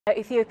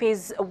Ethiopia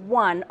is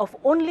one of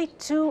only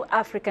 2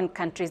 African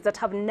countries that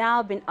have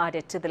now been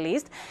added to the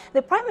list.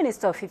 The Prime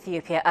Minister of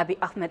Ethiopia, Abiy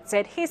Ahmed,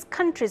 said his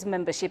country's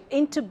membership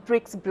into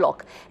BRICS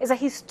bloc is a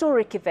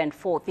historic event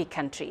for the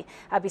country.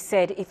 Abiy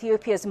said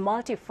Ethiopia's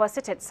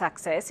multifaceted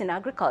success in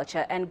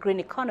agriculture and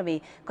green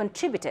economy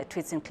contributed to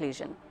its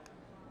inclusion.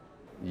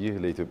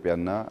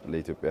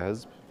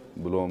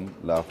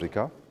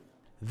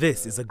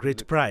 This is a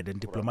great pride and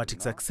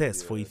diplomatic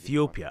success for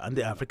Ethiopia and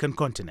the African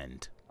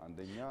continent.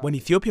 When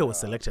Ethiopia was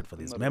selected for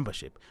this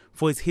membership,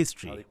 for its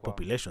history,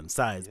 population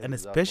size, and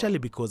especially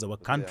because our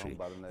country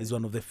is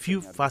one of the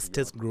few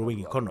fastest growing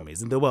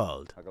economies in the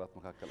world.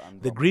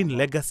 The green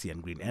legacy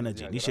and green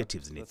energy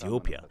initiatives in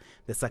Ethiopia,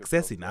 the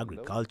success in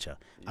agriculture,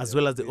 as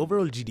well as the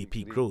overall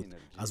GDP growth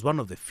as one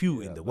of the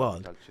few in the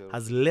world,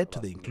 has led to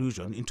the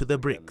inclusion into the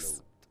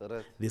BRICS.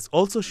 This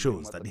also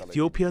shows that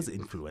Ethiopia's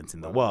influence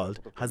in the world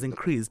has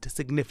increased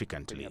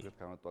significantly.